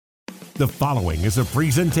The following is a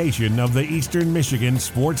presentation of the Eastern Michigan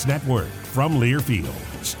Sports Network from Learfield.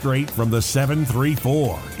 Straight from the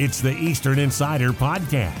 734, it's the Eastern Insider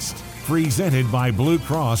Podcast. Presented by Blue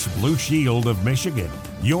Cross Blue Shield of Michigan.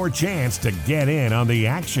 Your chance to get in on the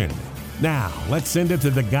action. Now, let's send it to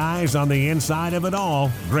the guys on the inside of it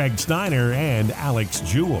all, Greg Steiner and Alex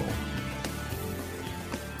Jewell.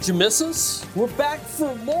 Did you miss us? We're back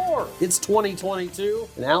for more. It's 2022,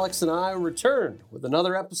 and Alex and I returned with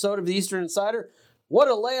another episode of the Eastern Insider. What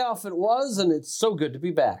a layoff it was, and it's so good to be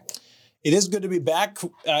back. It is good to be back.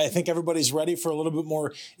 I think everybody's ready for a little bit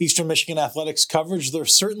more Eastern Michigan athletics coverage. There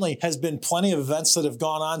certainly has been plenty of events that have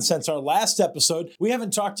gone on since our last episode. We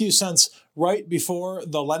haven't talked to you since right before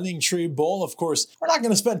the Lending Tree Bowl. Of course, we're not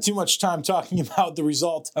going to spend too much time talking about the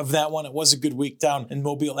result of that one. It was a good week down in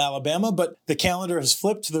Mobile, Alabama, but the calendar has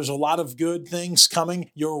flipped. There's a lot of good things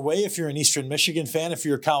coming your way if you're an Eastern Michigan fan, if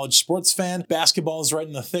you're a college sports fan. Basketball is right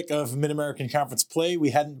in the thick of Mid-American Conference play.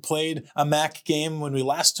 We hadn't played a MAC game when we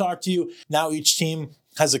last talked to you. Now each team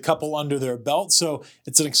has a couple under their belt, so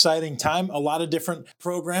it's an exciting time. A lot of different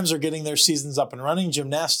programs are getting their seasons up and running.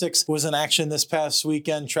 Gymnastics was in action this past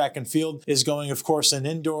weekend. Track and field is going, of course, in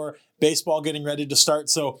indoor. Baseball getting ready to start.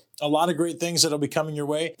 So a lot of great things that'll be coming your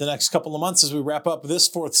way the next couple of months as we wrap up this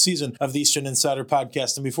fourth season of the Eastern Insider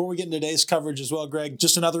Podcast. And before we get into today's coverage as well, Greg,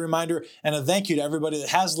 just another reminder and a thank you to everybody that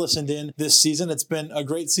has listened in this season. It's been a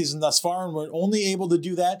great season thus far, and we're only able to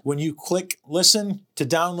do that when you click listen to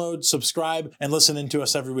download, subscribe, and listen into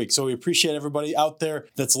us every week. So we appreciate everybody out there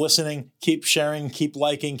that's listening. Keep sharing, keep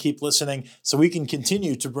liking, keep listening, so we can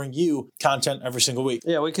continue to bring you content every single week.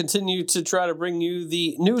 Yeah, we continue to try to bring you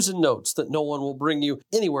the news and notes that no one will bring you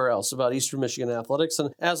anywhere else about Eastern Michigan athletics.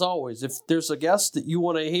 And as always, if there's a guest that you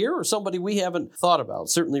want to hear or somebody we haven't thought about,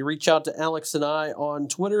 certainly reach out to Alex and I on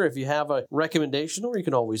Twitter if you have a recommendation, or you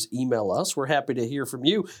can always email us. We're happy to hear from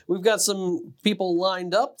you. We've got some people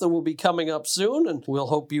lined up that will be coming up soon, and we'll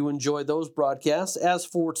hope you enjoy those broadcasts. As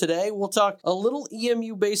for today, we'll talk a little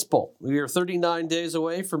EMU baseball. We are 39 days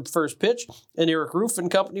away from first pitch, and Eric Roof and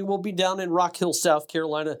company will be down in Rock Hill, South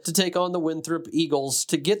Carolina to take on the Winthrop Eagles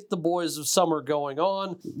to get the boys of summer going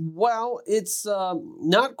on. Well, it's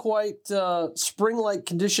not quite spring-like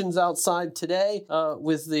conditions outside today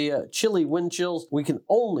with the chilly wind chills. We can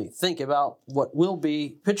only think about what will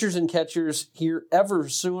be pitchers and catchers here ever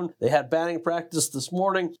soon. They had batting practice this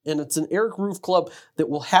morning, and it's an Eric Roof club that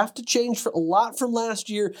will have to change a lot from last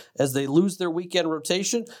year as they lose their weekend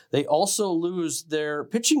rotation. They also lose their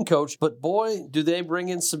pitching coach, but boy, do they bring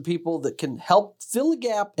in some people that can help fill a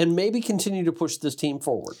gap and maybe continue to push this team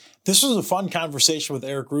forward. This was a fun conversation with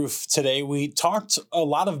Eric Roof today. We talked a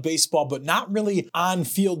lot of baseball, but not really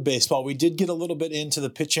on-field baseball. We did get a little bit into the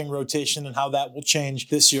pitching rotation and how that will change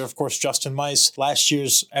this year. Of course, Justin Mice, last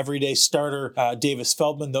year's everyday starter, Davis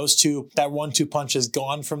Feldman, that 1-2 punch is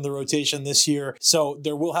gone from the rotation this year. So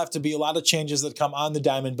there will have to be a lot of changes that come on the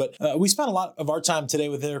diamond. But we spent a lot of our time today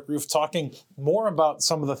with Eric Roof talking more about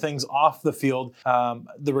some of the things off the field,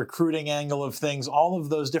 the recruiting angle of things, all of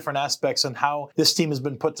those different aspects and how this team has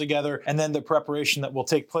been put together, and then the preparation that will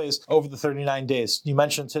take place over the 39 days. You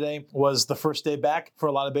mentioned today was the first day back for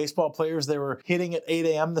a lot of baseball players. They were hitting at 8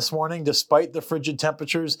 a.m. this morning despite the frigid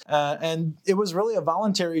temperatures, and it was really a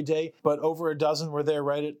voluntary day, but over a dozen were there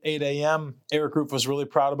right at 8 a.m. Eric Roof was really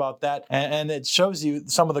proud about that, and it shows you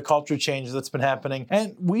some of the culture change that's been happening.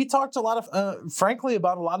 And we talked a lot of, frankly,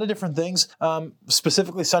 about a lot of different things,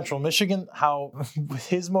 specifically Central Michigan, how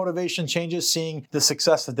his motivation changes, seeing the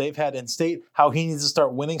success that they've had in state, how he needs to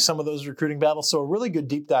start winning some of those recruiting battles. So a really good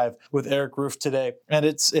deep dive with Eric Roof today. And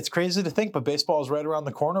it's crazy to think, but baseball is right around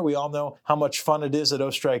the corner. We all know how much fun it is at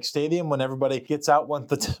Ostrike Stadium when everybody gets out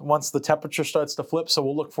once the temperature starts to flip. So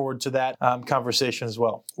we'll look forward to that conversation as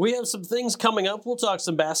well. We have some things coming up. We'll talk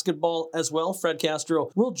some basketball as well. Fred Castro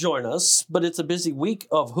will join us, but it's a busy week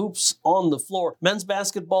of hoops on the floor. Men's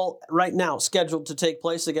basketball right now scheduled to take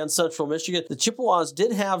place against Central Michigan. The Chippewas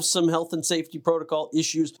did have some health and safety protocol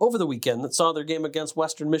issues over the weekend that saw their game against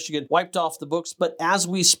Western Michigan wiped off the books. But as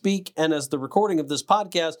we speak and as the recording of this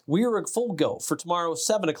podcast, we are at full go for tomorrow,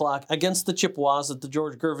 7 o'clock against the Chippewas at the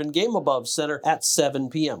George Gervin Game Above Center at 7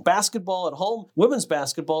 p.m. Basketball at home. Women's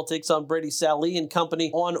basketball takes on Brady Sally and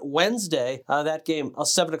company on Wednesday. That game, a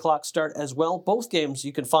 7 o'clock start as well. Both games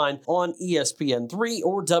you can find on ESPN3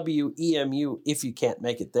 or WEMU if you can't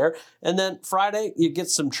make it there. And then Friday, you get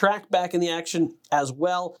some track back in the action as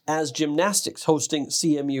well as gymnastics hosting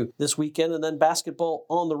CMU this weekend. And then basketball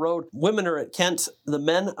basketball on the road. Women are at Kent. The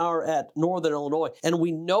men are at Northern Illinois. And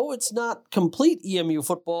we know it's not complete EMU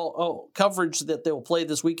football coverage that they will play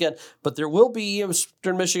this weekend, but there will be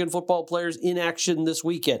Eastern Michigan football players in action this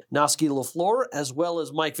weekend. Noski LaFleur, as well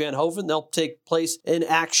as Mike Van Hoven, they'll take place in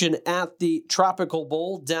action at the Tropical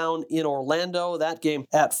Bowl down in Orlando. That game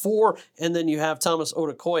at 4. And then you have Thomas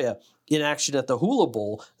Odukoya in action at the Hula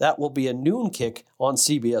Bowl. That will be a noon kick on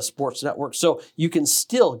CBS Sports Network. So you can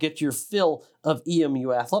still get your fill of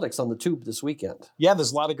EMU athletics on the tube this weekend. Yeah,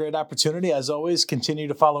 there's a lot of great opportunity. As always, continue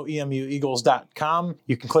to follow emueagles.com.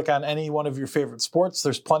 You can click on any one of your favorite sports.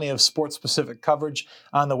 There's plenty of sports-specific coverage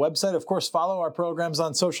on the website. Of course, follow our programs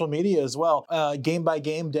on social media as well.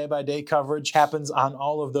 Game-by-game, day-by-day coverage happens on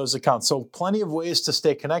all of those accounts. So plenty of ways to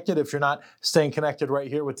stay connected if you're not staying connected right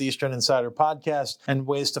here with the Eastern Insider Podcast, and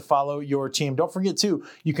ways to follow your team. Don't forget, too,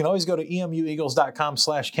 you can always go to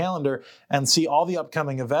emueagles.com/calendar and see all the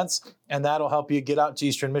upcoming events, and that'll help you get out to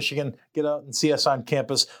Eastern Michigan, get out and see us on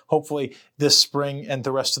campus, hopefully this spring and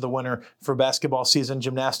the rest of the winter for basketball season.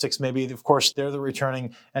 Gymnastics, maybe, of course, they're the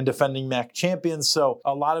returning and defending MAC champions. So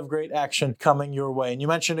a lot of great action coming your way. And you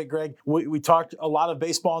mentioned it, Greg. We talked a lot of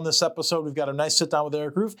baseball in this episode. We've got a nice sit down with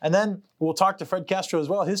Eric Roof. And then we'll talk to Fred Castro as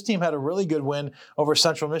well. His team had a really good win over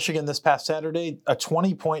Central Michigan this past Saturday. A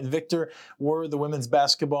 20-point victor were the women's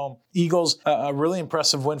basketball Eagles. A really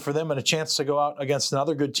impressive win for them and a chance to go out against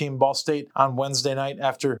another good team, Ball State, on Wednesday night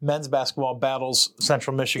after men's basketball battles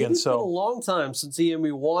Central Michigan. It's been a long time since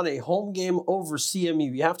EMU won a home game over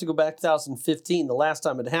CMU. You have to go back to 2015, the last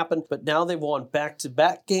time it happened, but now they've won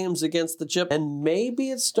back-to-back games against the Chip, and maybe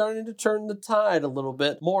it's starting to turn the tide a little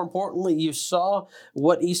bit. More importantly, you saw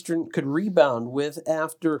what Eastern could rebound with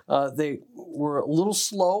after they were a little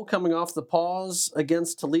slow coming off the pause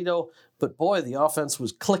against Toledo. But boy, the offense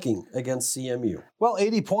was clicking against CMU. Well,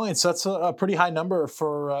 80 points, that's a pretty high number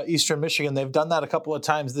for Eastern Michigan. They've done that a couple of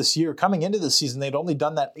times this year. Coming into the season, they'd only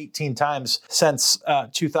done that 18 times since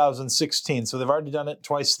 2016. So they've already done it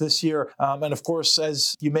twice this year. And of course,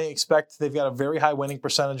 as you may expect, they've got a very high winning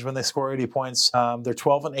percentage when they score 80 points. They're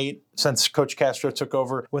 12-8 since Coach Castro took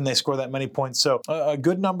over when they score that many points. So a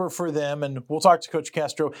good number for them. And we'll talk to Coach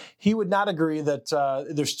Castro. He would not agree that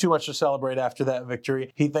there's too much to celebrate after that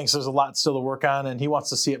victory. He thinks there's a lot still to work on, and he wants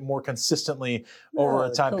to see it more consistently over a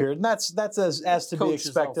time period. And that's as to be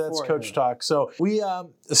expected. That's coach talk. So we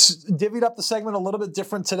divvied up the segment a little bit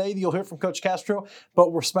different today. You'll hear from Coach Castro,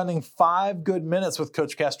 but we're spending 5 good minutes with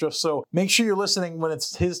Coach Castro. So make sure you're listening when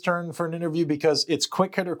it's his turn for an interview, because it's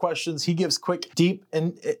quick hitter questions. He gives quick, deep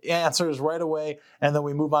answers right away, and then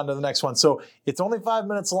we move on to the next one. So it's only 5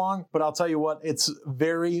 minutes long, but I'll tell you what, it's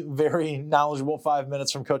very, very knowledgeable 5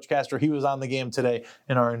 minutes from Coach Castro. He was on the game today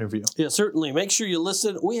in our interview. Yeah, certainly. Make sure you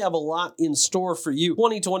listen. We have a lot in store for you.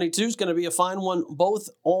 2022 is going to be a fine one, both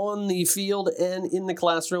on the field and in the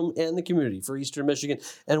classroom and the community for Eastern Michigan.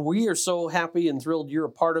 And we are so happy and thrilled you're a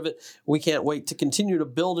part of it. We can't wait to continue to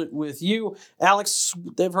build it with you. Alex,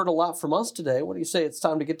 they've heard a lot from us today. What do you say? It's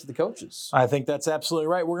time to get to the coaches. I think that's absolutely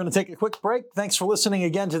right. We're going to take a quick break. Thanks for listening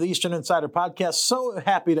again to the Eastern Insider Podcast. So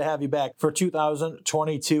happy to have you back for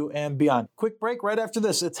 2022 and beyond. Quick break right after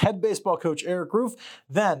this. It's head baseball coach Eric Roof.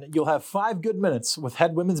 Then you'll have 5 good minutes with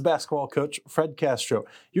head women's basketball coach Fred Castro.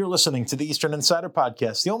 You're listening to the Eastern Insider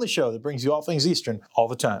Podcast, the only show that brings you all things Eastern all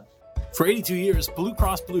the time. For 82 years, Blue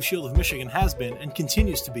Cross Blue Shield of Michigan has been and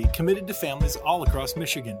continues to be committed to families all across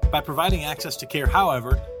Michigan. By providing access to care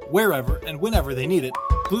however, wherever, and whenever they need it,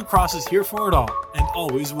 Blue Cross is here for it all and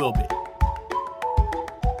always will be.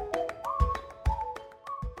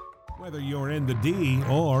 Whether you're in the D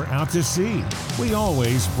or out to sea, we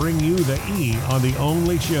always bring you the E on the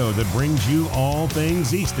only show that brings you all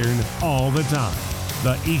things Eastern all the time.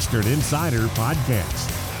 The Eastern Insider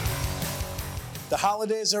Podcast. The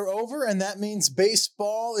holidays are over, and that means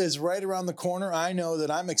baseball is right around the corner. I know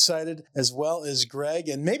that I'm excited, as well as Greg,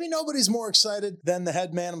 and maybe nobody's more excited than the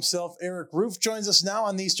head man himself. Eric Roof joins us now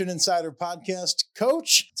on the Eastern Insider Podcast.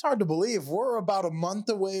 Coach, it's hard to believe we're about a month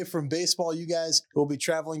away from baseball. You guys will be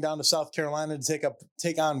traveling down to South Carolina to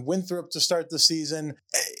take on Winthrop to start the season.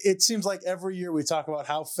 It seems like every year we talk about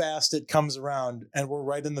how fast it comes around, and we're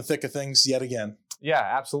right in the thick of things yet again. Yeah,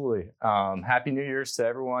 absolutely. Happy New Year's to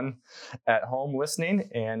everyone at home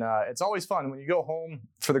listening. And it's always fun when you go home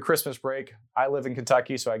for the Christmas break. I live in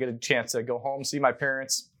Kentucky, so I get a chance to go home, see my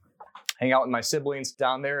parents, hang out with my siblings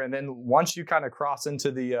down there. And then once you kind of cross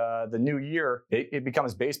into the new year, it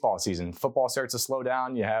becomes baseball season. Football starts to slow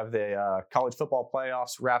down. You have the college football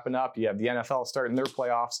playoffs wrapping up. You have the NFL starting their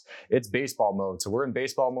playoffs. It's baseball mode. So we're in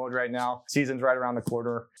baseball mode right now. Season's right around the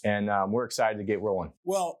corner, and we're excited to get rolling.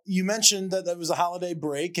 Well, you mentioned that was a holiday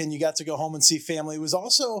break and you got to go home and see family. It was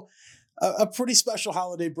also a pretty special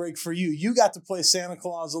holiday break for you. You got to play Santa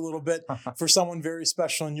Claus a little bit for someone very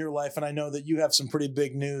special in your life. And I know that you have some pretty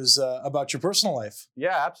big news about your personal life.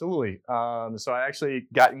 Yeah, absolutely. So I actually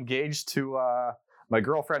got engaged to my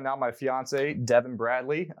girlfriend, now my fiance, Devin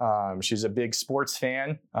Bradley. She's a big sports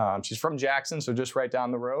fan. She's from Jackson, so just right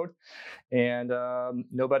down the road. And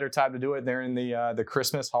no better time to do it during the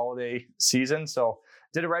Christmas holiday season. So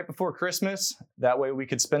did it right before Christmas. That way we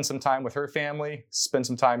could spend some time with her family, spend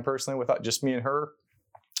some time personally with just me and her.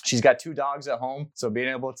 She's got 2 dogs at home, so being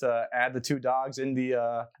able to add the 2 dogs in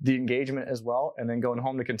the engagement as well, and then going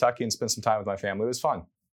home to Kentucky and spend some time with my family, it was fun.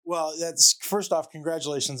 Well, that's first off,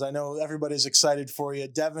 congratulations. I know everybody's excited for you.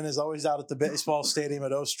 Devin is always out at the baseball stadium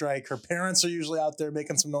at Ostrike. Her parents are usually out there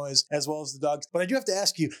making some noise, as well as the dogs. But I do have to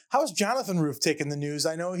ask you, how's Jonathan Roof taking the news?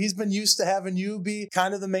 I know he's been used to having you be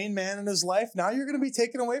kind of the main man in his life. Now you're going to be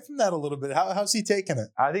taken away from that a little bit. How's he taking it?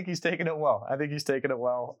 I think he's taking it well.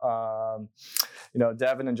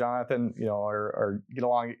 Devin and Jonathan, are get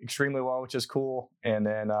along extremely well, which is cool. And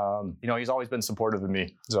then, he's always been supportive of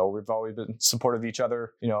me. So we've always been supportive of each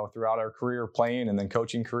other, throughout our career playing and then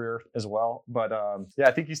coaching career as well. But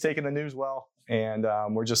I think he's taking the news well, and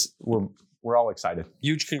we're all excited.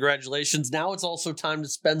 Huge congratulations. Now it's also time to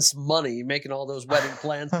spend some money making all those wedding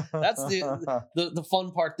plans. That's the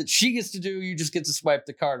fun part that she gets to do. You just get to swipe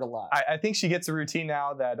the card a lot. I think she gets a routine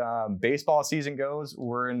now that baseball season goes.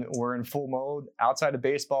 We're in full mode. Outside of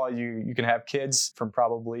baseball, you can have kids from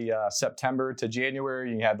probably September to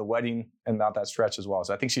January. You have the wedding and about that stretch as well.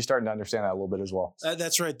 So I think she's starting to understand that a little bit as well.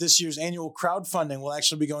 That's right. This year's annual crowdfunding will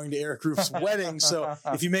actually be going to Eric Roof's wedding. So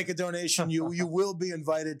if you make a donation, you will be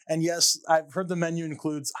invited. And yes, I've heard the menu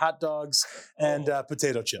includes hot dogs and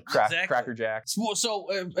potato chips. Cracker Jacks. So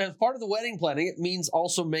as part of the wedding planning, it means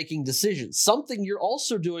also making decisions. Something you're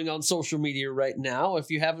also doing on social media right now.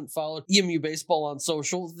 If you haven't followed EMU Baseball on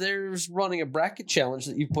social, there's running a bracket challenge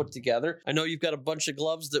that you've put together. I know you've got a bunch of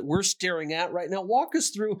gloves that we're staring at right now. Walk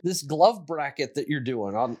us through this glove bracket that you're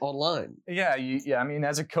doing online. Yeah. I mean,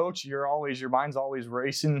 as a coach, your mind's always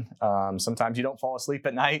racing. Sometimes you don't fall asleep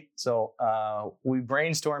at night. So we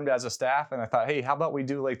brainstormed as a staff, and I thought, hey, how about we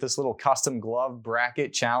do like this little custom glove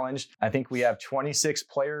bracket challenge? I think we have 26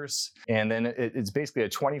 players, and then it's basically a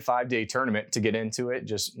 25-day tournament to get into it.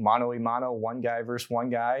 Just mano a mano, one guy versus one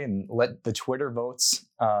guy, and let the Twitter votes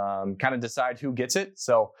kind of decide who gets it.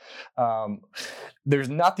 So there's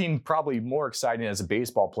nothing probably more exciting as a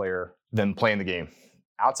baseball player than playing the game.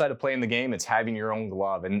 Outside of playing the game, it's having your own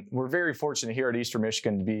glove. And we're very fortunate here at Eastern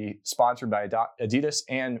Michigan to be sponsored by Adidas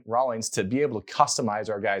and Rawlings to be able to customize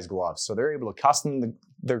our guys' gloves. So they're able to custom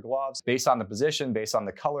their gloves based on the position, based on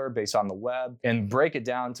the color, based on the web, and break it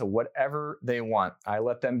down to whatever they want. I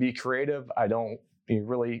let them be creative. I don't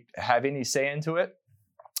really have any say into it.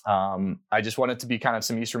 I just want it to be kind of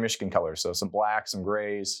some Eastern Michigan colors. So some blacks, some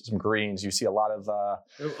grays, some greens. You see a lot of,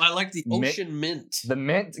 I like the ocean mint. The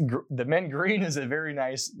mint green is a very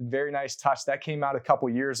nice touch. That came out a couple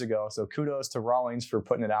years ago. So kudos to Rawlings for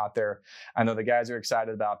putting it out there. I know the guys are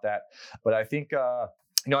excited about that, but I think,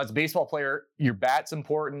 as a baseball player, your bat's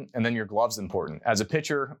important and then your glove's important. As a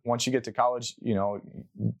pitcher, once you get to college,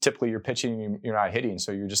 typically you're pitching, you're not hitting.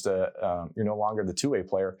 So you're just you're no longer the two-way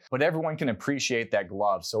player, but everyone can appreciate that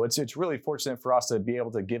glove. So it's really fortunate for us to be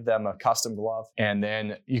able to give them a custom glove, and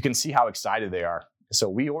then you can see how excited they are. So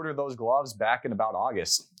we ordered those gloves back in about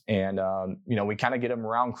August. And, we kind of get them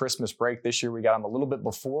around Christmas break. This year, we got them a little bit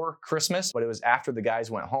before Christmas, but it was after the guys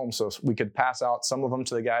went home. So we could pass out some of them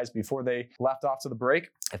to the guys before they left off to the break,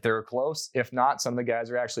 if they were close. If not, some of the guys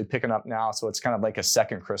are actually picking up now. So it's kind of like a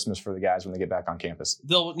second Christmas for the guys when they get back on campus.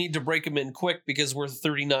 They'll need to break them in quick because we're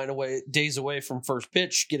 39 days away from first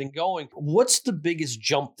pitch getting going. What's the biggest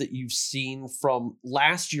jump that you've seen from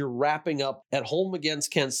last year wrapping up at home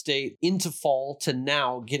against Kent State into fall to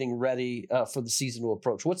now getting ready for the season to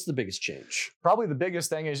approach? What's the biggest change? Probably the biggest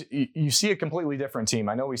thing is you see a completely different team.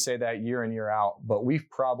 I know we say that year in, year out, but we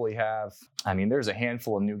probably have, there's a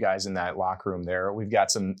handful of new guys in that locker room there. We've got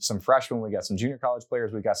some freshmen, we got some junior college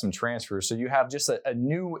players, we got some transfers. So you have just a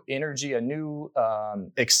new energy, a new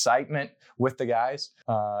excitement with the guys.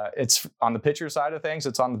 It's on the pitcher side of things.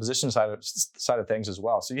 It's on the position side of things as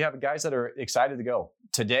well. So you have guys that are excited to go.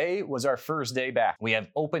 Today was our first day back. We have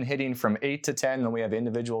open hitting from 8 to 10, and we have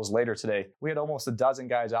individuals later today. We had almost a dozen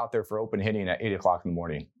guys out there for open hitting at 8 o'clock in the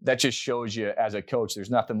morning. That just shows you, as a coach, there's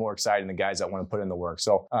nothing more exciting than guys that want to put in the work.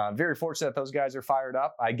 So very fortunate that those guys are fired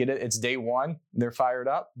up. I get it. It's day one. They're fired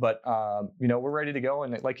up, but we're ready to go.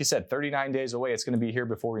 And like you said, 39 days away, it's going to be here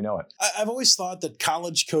before we know it. I've always thought that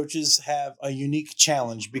college coaches have a unique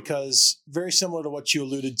challenge because very similar to what you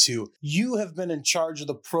alluded to, you have been in charge of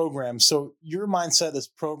the program. So your mindset this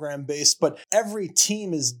program based, but every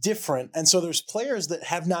team is different. And so there's players that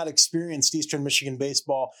have not experienced Eastern Michigan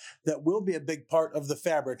baseball that will be a big part of the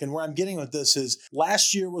fabric. And where I'm getting with this is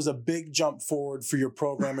last year was a big jump forward for your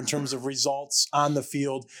program in terms of results on the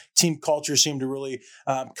field. Team culture seemed to really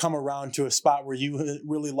come around to a spot where you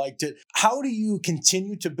really liked it. How do you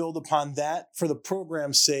continue to build upon that for the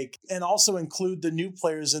program's sake and also include the new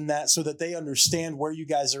players in that so that they understand where you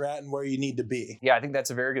guys are at and where you need to be? Yeah, I think that's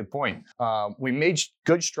a very good point. We made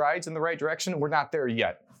good strides in the right direction. We're not there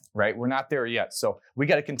yet. Right? We're not there yet. So we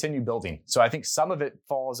got to continue building. So I think some of it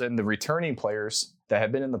falls in the returning players that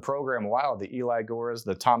have been in the program a while, the Eli Goras,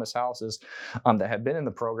 the Thomas Houses, that have been in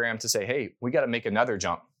the program to say, hey, we got to make another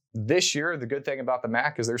jump. This year, the good thing about the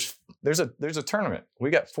MAC is there's a tournament. We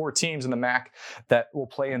got 4 teams in the MAC that will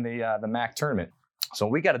play in the MAC tournament. So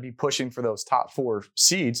we got to be pushing for those top 4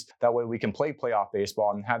 seeds. That way we can play playoff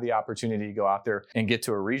baseball and have the opportunity to go out there and get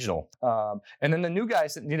to a regional. And then the new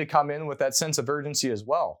guys that need to come in with that sense of urgency as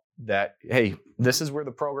well. That, hey, this is where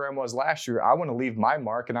the program was last year. I want to leave my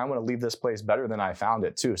mark and I want to leave this place better than I found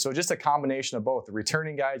it too. So just a combination of both, the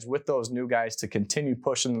returning guys with those new guys to continue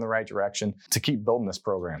pushing in the right direction to keep building this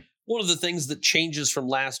program. One of the things that changes from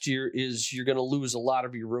last year is you're going to lose a lot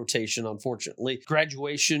of your rotation, unfortunately.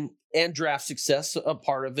 Graduation and draft success, a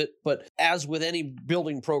part of it. But as with any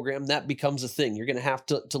building program, that becomes a thing. You're going to have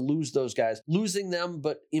to lose those guys. Losing them,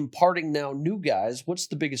 but imparting now new guys, what's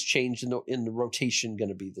the biggest change in the rotation going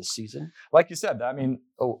to be this season? Like you said, I mean,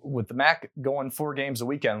 with the MAC going 4 games a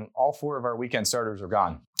weekend, all 4 of our weekend starters are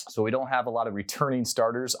gone. So we don't have a lot of returning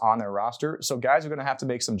starters on their roster. So guys are going to have to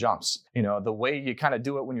make some jumps. You know, the way you kind of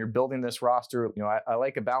do it when you're building this roster, you know, I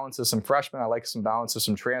like a balance of some freshmen. I like some balance of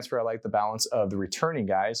some transfer. I like the balance of the returning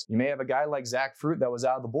guys. You may have a guy like Zach Fruit that was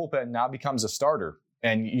out of the bullpen and now becomes a starter.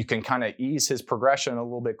 And you can kind of ease his progression a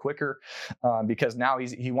little bit quicker because now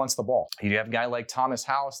he wants the ball. You have a guy like Thomas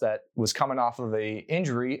House that was coming off of an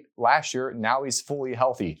injury last year. Now he's fully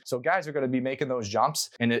healthy. So guys are going to be making those jumps.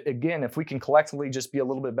 And again, if we can collectively just be a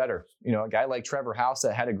little bit better, you know, a guy like Trevor House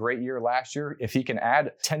that had a great year last year, if he can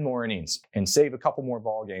add 10 more innings and save a couple more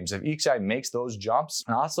ball games, if each guy makes those jumps,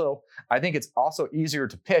 and also I think it's also easier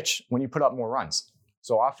to pitch when you put up more runs.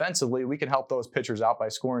 So offensively, we can help those pitchers out by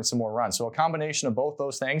scoring some more runs. So a combination of both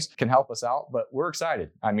those things can help us out, but we're excited.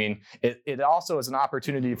 I mean, it also is an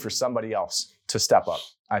opportunity for somebody else to step up.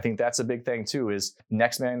 I think that's a big thing too, is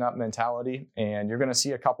next man up mentality. And you're going to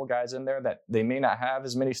see a couple guys in there that they may not have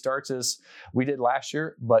as many starts as we did last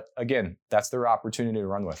year. But again, that's their opportunity to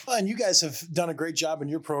run with. And you guys have done a great job in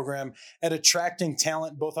your program at attracting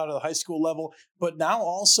talent, both out of the high school level, but now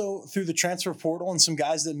also through the transfer portal and some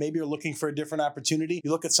guys that maybe are looking for a different opportunity.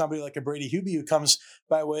 You look at somebody like a Brady Hubie who comes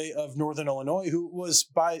by way of Northern Illinois, who was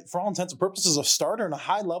for all intents and purposes a starter and a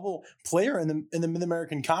high level player in the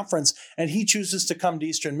Mid-American Conference. And he chooses to come to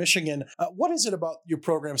Eastern Michigan. What is it about your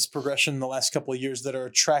program's progression in the last couple of years that are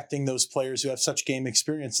attracting those players who have such game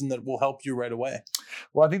experience and that will help you right away?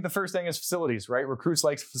 Well, I think the first thing is facilities, right? Recruits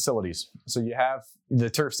like facilities. So you have the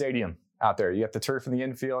turf stadium out there. You have the turf in the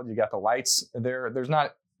infield. You got the lights there. There's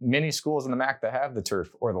not many schools in the MAC that have the turf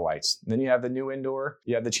or the lights. Then you have the new indoor,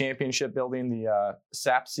 you have the championship building, the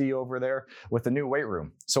SAPC over there with the new weight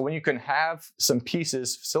room. So when you can have some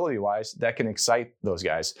pieces facility-wise that can excite those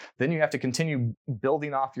guys, then you have to continue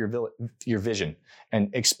building off your vision and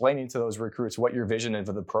explaining to those recruits what your vision of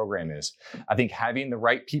the program is. I think having the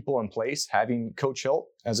right people in place, having Coach Hilt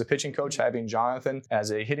as a pitching coach, having Jonathan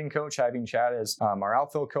as a hitting coach, having Chad as our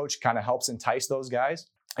outfield coach kind of helps entice those guys.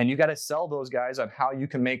 And you got to sell those guys on how you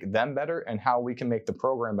can make them better and how we can make the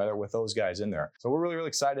program better with those guys in there. So we're really, really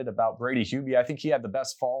excited about Brady Hubie. I think he had the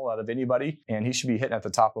best fall out of anybody, and he should be hitting at the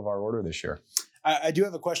top of our order this year. I do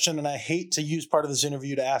have a question, and I hate to use part of this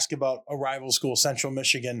interview to ask about a rival school, Central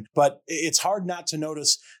Michigan, but it's hard not to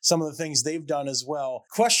notice some of the things they've done as well.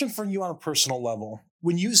 Question for you on a personal level.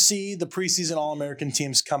 When you see the preseason All-American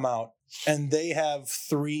teams come out and they have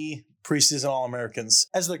 3 preseason All-Americans,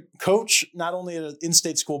 as the coach, not only at an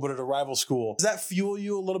in-state school, but at a rival school, does that fuel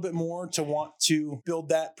you a little bit more to want to build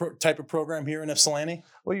that type of program here in Ypsilanti?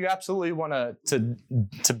 Well, you absolutely want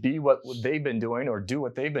to be what they've been doing or do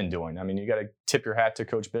what they've been doing. I mean, you got to tip your hat to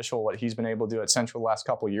Coach Bishel, what he's been able to do at Central the last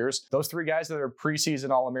couple of years. Those 3 guys that are preseason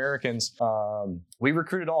All-Americans, we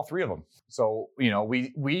recruited all 3 of them. So, you know,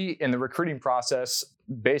 we in the recruiting process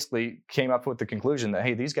basically came up with the conclusion that,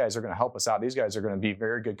 hey, these guys are going to help us out. These guys are going to be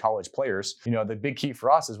very good college players. You know, the big key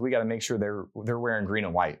for us is we got to make sure they're wearing green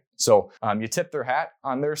and white. So you tip their hat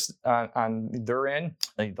on their end.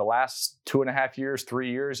 The last 2.5 years,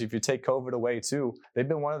 3 years, if you take COVID away too, they've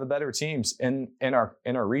been one of the better teams in our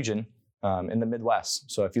region. In the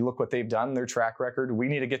Midwest. So if you look what they've done, their track record, we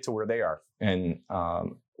need to get to where they are. And a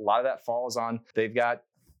lot of that falls on, they've got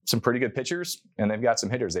some pretty good pitchers and they've got some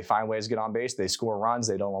hitters. They find ways to get on base. They score runs.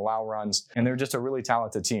 They don't allow runs. And they're just a really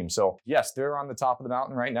talented team. So yes, they're on the top of the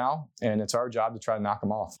mountain right now. And it's our job to try to knock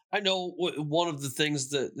them off. I know one of the things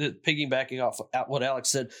that piggybacking off what Alex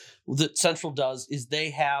said, that Central does is they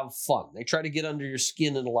have fun. They try to get under your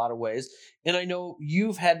skin in a lot of ways. And I know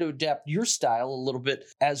you've had to adapt your style a little bit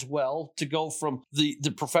as well to go from the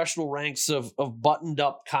professional ranks of buttoned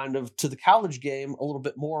up kind of to the college game a little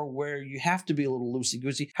bit more where you have to be a little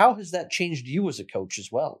loosey-goosey. How has that changed you as a coach as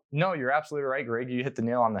well? No, you're absolutely right, Greg. You hit the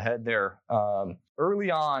nail on the head there. Early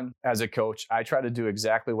on as a coach, I tried to do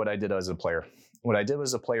exactly what I did as a player. What I did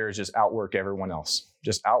as a player is just outwork everyone else.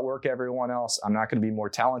 Just outwork everyone else. I'm not going to be more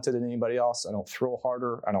talented than anybody else. I don't throw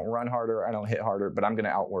harder. I don't run harder. I don't hit harder, but I'm going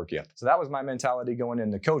to outwork you. So that was my mentality going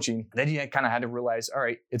into coaching. Then you kind of had to realize, all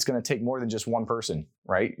right, it's going to take more than just one person,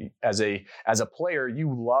 right? As a player,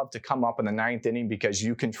 you love to come up in the ninth inning because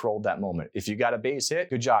you controlled that moment. If you got a base hit,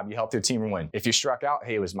 good job. You helped your team win. If you struck out,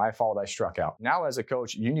 hey, it was my fault I struck out. Now as a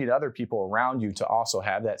coach, you need other people around you to also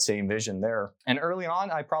have that same vision there. And early on,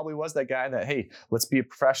 I probably was that guy that, hey, let's be a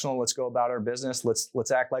professional. Let's go about our business.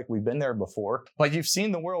 Let's act like we've been there before. But you've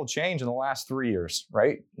seen the world change in the last 3 years,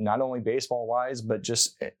 right? Not only baseball wise, but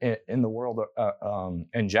just in the world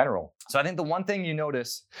in general. So I think the one thing you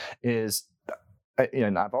notice is,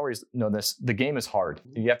 and I've always known this, the game is hard.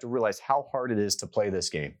 You have to realize how hard it is to play this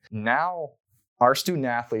game. Now, our student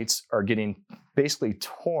athletes are getting basically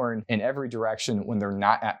torn in every direction when they're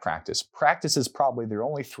not at practice. Practice is probably their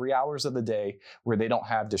only 3 hours of the day where they don't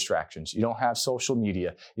have distractions. You don't have social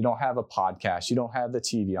media. You don't have a podcast. You don't have the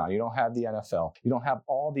TV on. You don't have the NFL. You don't have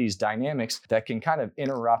all these dynamics that can kind of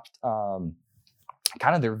interrupt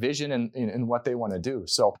kind of their vision and what they want to do.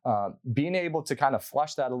 So being able to kind of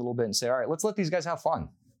flush that a little bit and say, all right, let's let these guys have fun.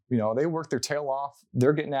 You know, they work their tail off.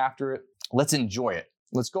 They're getting after it. Let's enjoy it.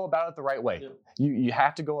 Let's go about it the right way. Yep. You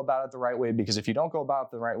have to go about it the right way, because if you don't go about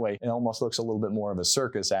it the right way, it almost looks a little bit more of a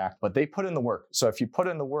circus act, but they put in the work. So if you put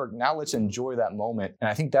in the work, now let's enjoy that moment. And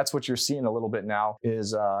I think that's what you're seeing a little bit now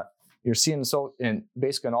is you're seeing in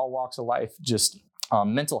basically in all walks of life, just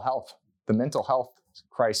mental health, the mental health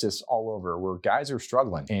crisis all over where guys are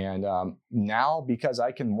struggling. And now, because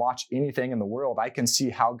I can watch anything in the world, I can see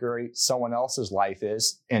how great someone else's life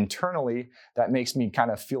is. Internally, that makes me kind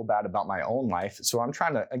of feel bad about my own life. So I'm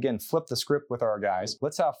trying to, again, flip the script with our guys.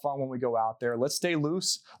 Let's have fun when we go out there. Let's stay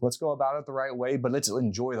loose. Let's go about it the right way, but let's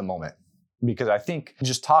enjoy the moment. Because I think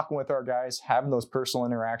just talking with our guys, having those personal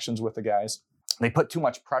interactions with the guys, they put too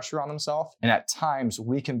much pressure on themselves. And at times,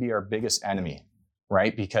 we can be our biggest enemy.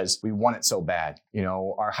 Right? Because we want it so bad. You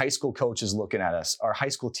know, our high school coach is looking at us. Our high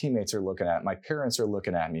school teammates are looking at it. My parents are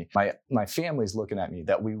looking at me. My family's looking at me,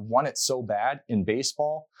 that we want it so bad in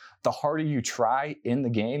baseball. The harder you try in the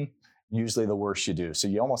game, usually the worse you do. So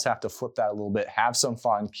you almost have to flip that a little bit, have some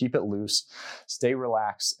fun, keep it loose, stay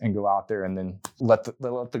relaxed, and go out there and then let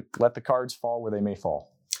the cards fall where they may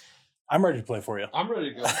fall. I'm ready to play for you. I'm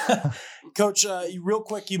ready to go. Coach, real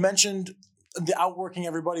quick, you mentioned the outworking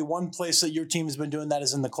everybody. One place that your team has been doing that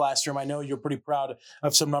is in the classroom. I know you're pretty proud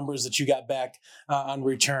of some numbers that you got back on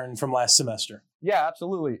return from last semester. Yeah,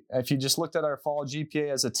 absolutely. If you just looked at our fall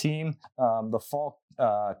GPA as a team, the fall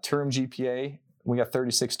term GPA, we got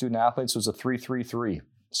 36 student athletes, was a 3.33.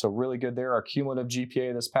 So really good there. Our cumulative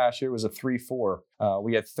GPA this past year was a 3.4.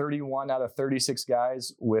 We had 31 out of 36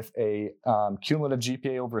 guys with a cumulative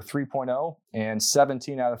GPA over 3.0 and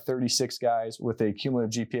 17 out of 36 guys with a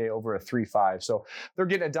cumulative GPA over a 3.5. So they're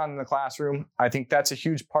getting it done in the classroom. I think that's a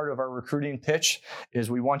huge part of our recruiting pitch is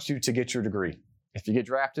we want you to get your degree. If you get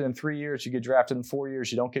drafted in 3 years, you get drafted in 4 years,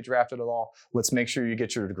 you don't get drafted at all, let's make sure you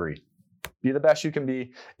get your degree. Be the best you can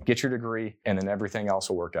be, get your degree, and then everything else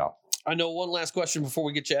will work out. I know one last question before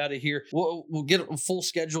we get you out of here. We'll get a full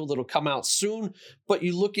schedule that'll come out soon, but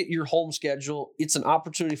you look at your home schedule, it's an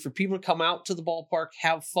opportunity for people to come out to the ballpark,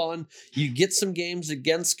 have fun. You get some games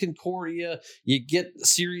against Concordia. You get a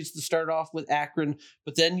series to start off with Akron,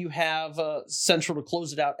 but then you have Central to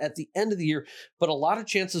close it out at the end of the year. But a lot of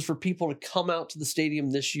chances for people to come out to the stadium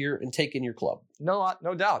this year and take in your club. No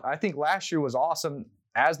doubt. I think last year was awesome.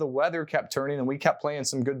 As the weather kept turning and we kept playing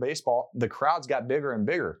some good baseball, the crowds got bigger and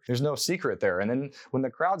bigger. There's no secret there. And then when the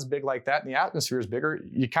crowd's big like that and the atmosphere is bigger,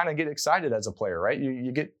 you kind of get excited as a player, right?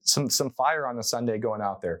 You get some fire on a Sunday going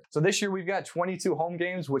out there. So this year we've got 22 home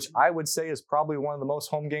games, which I would say is probably one of the most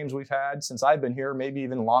home games we've had since I've been here, maybe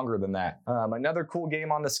even longer than that. Another cool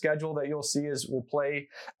game on the schedule that you'll see is we'll play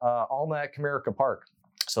Alma at Comerica Park.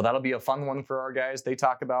 So that'll be a fun one for our guys. They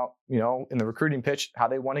talk about, in the recruiting pitch, how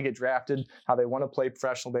they want to get drafted, how they want to play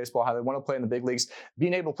professional baseball, how they want to play in the big leagues.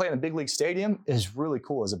 Being able to play in a big league stadium is really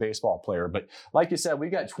cool as a baseball player. But like you said,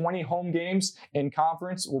 we've got 20 home games in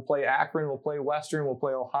conference. We'll play Akron, we'll play Western, we'll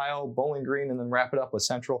play Ohio, Bowling Green, and then wrap it up with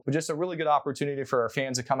Central. But just a really good opportunity for our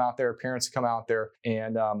fans to come out there, parents to come out there.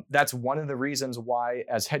 And that's one of the reasons why,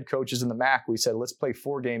 as head coaches in the MAC, we said, let's play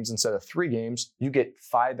 4 games instead of 3 games. You get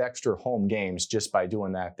 5 extra home games just by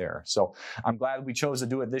doing that there. So I'm glad we chose to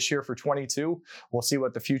do it this year for 22. We'll see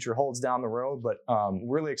what the future holds down the road, but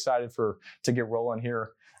really excited to get rolling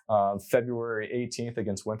here February 18th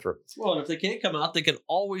against Winthrop. Well, and if they can't come out, they can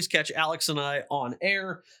always catch Alex and I on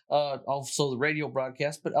air, also the radio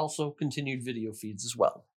broadcast, but also continued video feeds as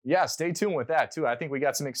well. Yeah, stay tuned with that too. I think we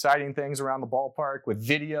got some exciting things around the ballpark with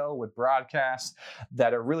video, with broadcasts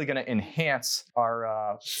that are really going to enhance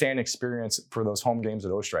our fan experience for those home games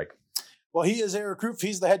at Ostrike. Well, he is Eric Roof.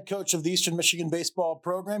 He's the head coach of the Eastern Michigan baseball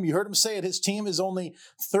program. You heard him say it. His team is only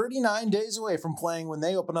 39 days away from playing when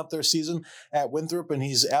they open up their season at Winthrop, and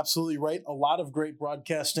he's absolutely right. A lot of great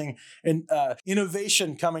broadcasting and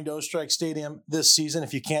innovation coming to Ostrike Stadium this season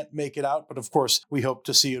if you can't make it out. But, of course, we hope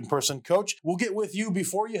to see you in person. Coach, we'll get with you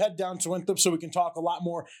before you head down to Winthrop so we can talk a lot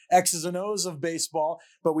more X's and O's of baseball.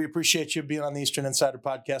 But we appreciate you being on the Eastern Insider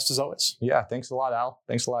podcast as always. Yeah, thanks a lot, Al.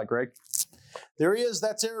 Thanks a lot, Greg. There he is.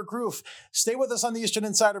 That's Eric Roof. Stay with us on the Eastern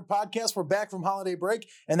Insider podcast. We're back from holiday break,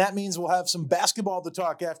 and that means we'll have some basketball to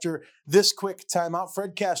talk after this quick timeout.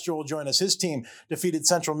 Fred Castro will join us. His team defeated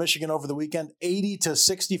Central Michigan over the weekend,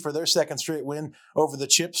 80-60 for their second straight win over the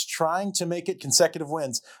Chips, trying to make it consecutive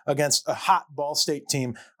wins against a hot Ball State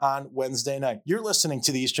team on Wednesday night. You're listening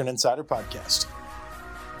to the Eastern Insider podcast.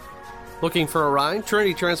 Looking for a ride?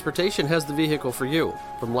 Trinity Transportation has the vehicle for you.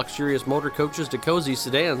 From luxurious motor coaches to cozy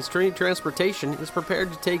sedans, Trinity Transportation is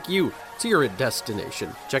prepared to take you to your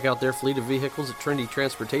destination. Check out their fleet of vehicles at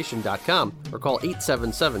TrinityTransportation.com or call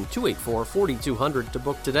 877-284-4200 to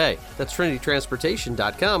book today. That's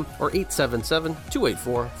TrinityTransportation.com or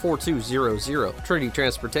 877-284-4200. Trinity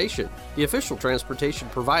Transportation, the official transportation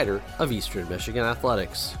provider of Eastern Michigan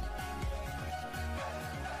Athletics.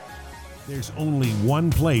 There's only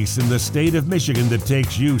one place in the state of Michigan that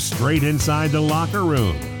takes you straight inside the locker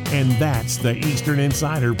room, and that's the Eastern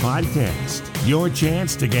Insider Podcast. Your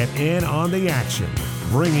chance to get in on the action,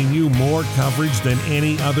 bringing you more coverage than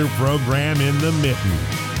any other program in the mitten.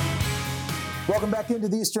 Welcome back into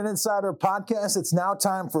the Eastern Insider Podcast. It's now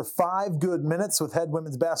time for 5 good minutes with head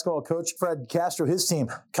women's basketball coach Fred Castro. His team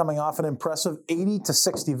coming off an impressive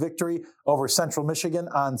 80-60 victory over Central Michigan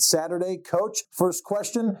on Saturday. Coach, first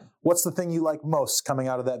question, what's the thing you like most coming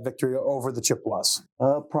out of that victory over the Chippewas?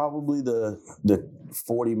 Probably the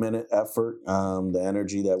 40-minute effort, the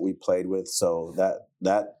energy that we played with. So that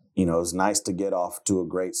it was nice to get off to a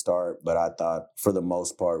great start, but I thought for the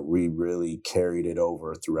most part, we really carried it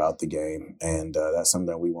over throughout the game. And that's something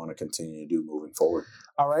that we want to continue to do moving forward.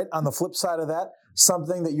 All right. On the flip side of that,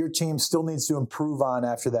 something that your team still needs to improve on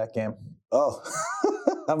after that game. Oh,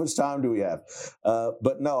 how much time do we have?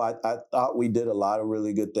 But no, I thought we did a lot of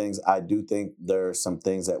really good things. I do think there are some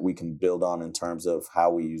things that we can build on in terms of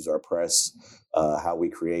how we use our press, how we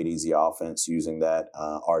create easy offense using that,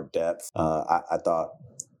 our depth. I thought,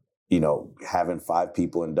 having 5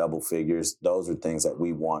 people in double figures, those are things that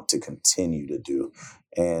we want to continue to do.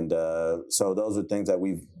 And so those are things that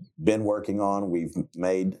we've been working on. We've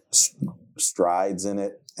made strides in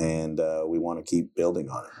it, and we want to keep building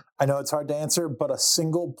on it. I know it's hard to answer, but a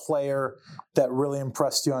single player that really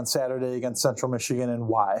impressed you on Saturday against Central Michigan, and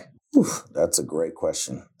why? That's a great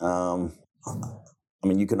question.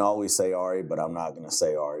 You can always say Ari, but I'm not going to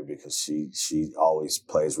say Ari because she always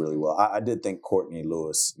plays really well. I did think Courtney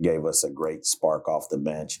Lewis gave us a great spark off the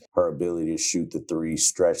bench. Her ability to shoot the 3,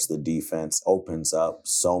 stretch the defense, opens up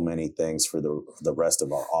so many things for the rest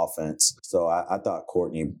of our offense. So I thought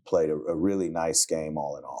Courtney played a really nice game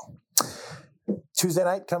all in all. Tuesday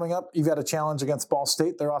night coming up, you've got a challenge against Ball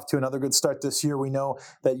State. They're off to another good start this year. We know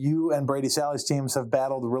that you and Brady Sally's teams have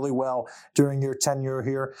battled really well during your tenure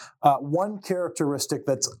here. One characteristic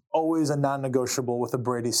that's always a non-negotiable with a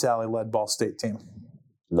Brady Sally-led Ball State team.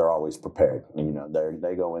 They're always prepared.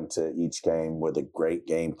 They go into each game with a great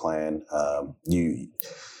game plan.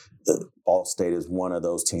 Ball State is one of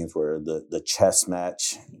those teams where the chess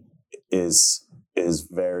match is is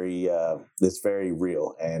very it's very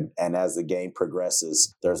real, and as the game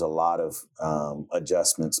progresses, there's a lot of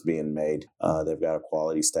adjustments being made. They've got a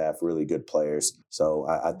quality staff, really good players, so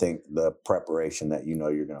I think the preparation that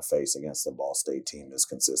you're going to face against the Ball State team is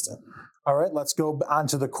consistent. All right, let's go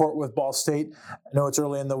onto the court with Ball State. I know it's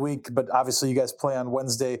early in the week, but obviously you guys play on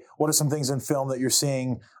Wednesday. What are some things in film that you're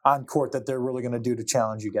seeing on court that they're really going to do to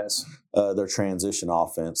challenge you guys? Their transition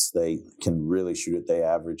offense, they can really shoot it. They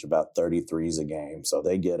average about 33s a game, so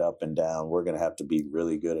they get up and down. We're going to have to be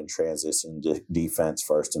really good in transition defense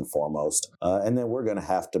first and foremost, and then we're going to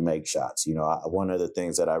have to make shots. One of the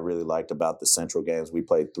things that I really liked about the Central games, we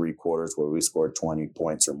played 3 quarters where we scored 20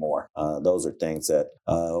 points or more. Those are things that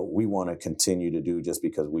we want to continue to do just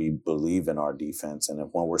because we believe in our defense, and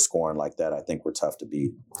when we're scoring like that, I think we're tough to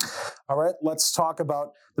beat. All right, let's talk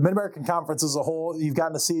about the Mid-American Conference as a whole. You've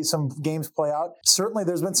gotten to see some games play out. Certainly,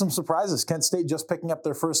 there's been some surprises. Kent State just picking up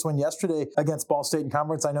their first win yesterday against Ball State in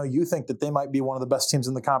conference. I know you think that they might be one of the best teams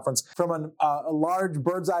in the conference. From a large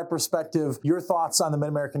bird's eye perspective, your thoughts on the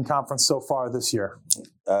Mid-American Conference so far this year?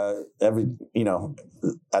 I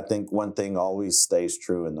think one thing always stays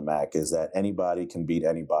true in the MAC is that anybody can beat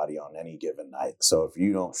anybody on any given night. So if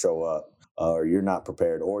you don't show up, or you're not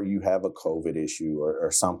prepared, or you have a COVID issue or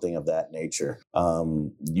something of that nature,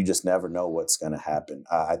 you just never know what's going to happen.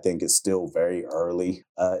 I think it's still very early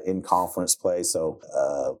in conference play, so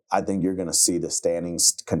I think you're going to see the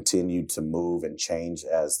standings continue to move and change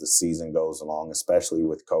as the season goes along, especially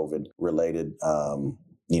with COVID-related,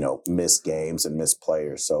 missed games and missed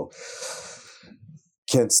players. So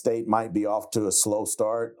Kent State might be off to a slow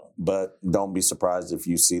start, but don't be surprised if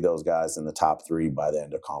you see those guys in the top 3 by the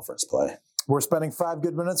end of conference play. We're spending 5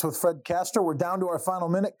 good minutes with Fred Castro. We're down to our final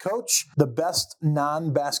minute. Coach, the best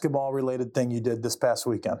non-basketball related thing you did this past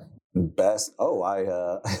weekend?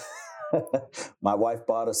 My wife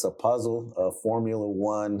bought us a puzzle, a Formula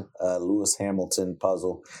One Lewis Hamilton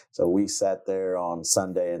puzzle. So we sat there on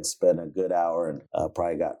Sunday and spent a good hour and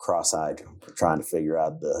probably got cross-eyed trying to figure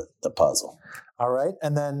out the puzzle. All right.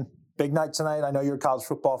 And then big night tonight. I know you're a college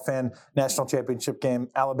football fan. National championship game,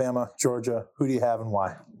 Alabama, Georgia. Who do you have and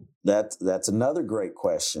why? That's another great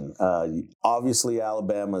question. Obviously,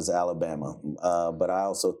 Alabama is Alabama, but I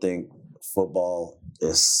also think football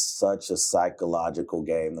is such a psychological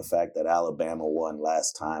game. The fact that Alabama won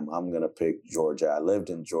last time, I'm going to pick Georgia. I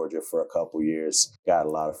lived in Georgia for a couple years. Got a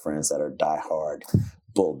lot of friends that are diehard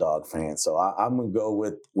Bulldog fans. So I'm going to go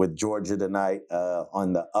with Georgia tonight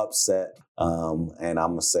on the upset, and I'm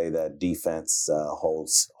going to say that defense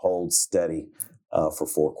holds steady for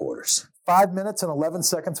 4 quarters. 5 minutes and 11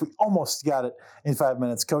 seconds. We almost got it in 5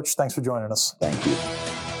 minutes. Coach, thanks for joining us. Thank you.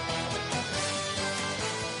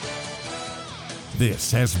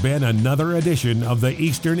 This has been another edition of the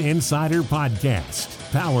Eastern Insider Podcast,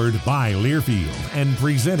 powered by Learfield and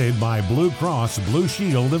presented by Blue Cross Blue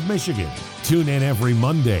Shield of Michigan. Tune in every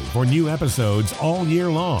Monday for new episodes all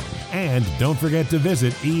year long. And don't forget to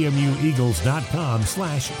visit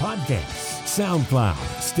emueagles.com/podcasts,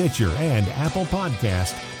 SoundCloud, Stitcher, and Apple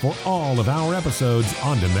Podcast for all of our episodes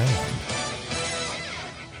on demand.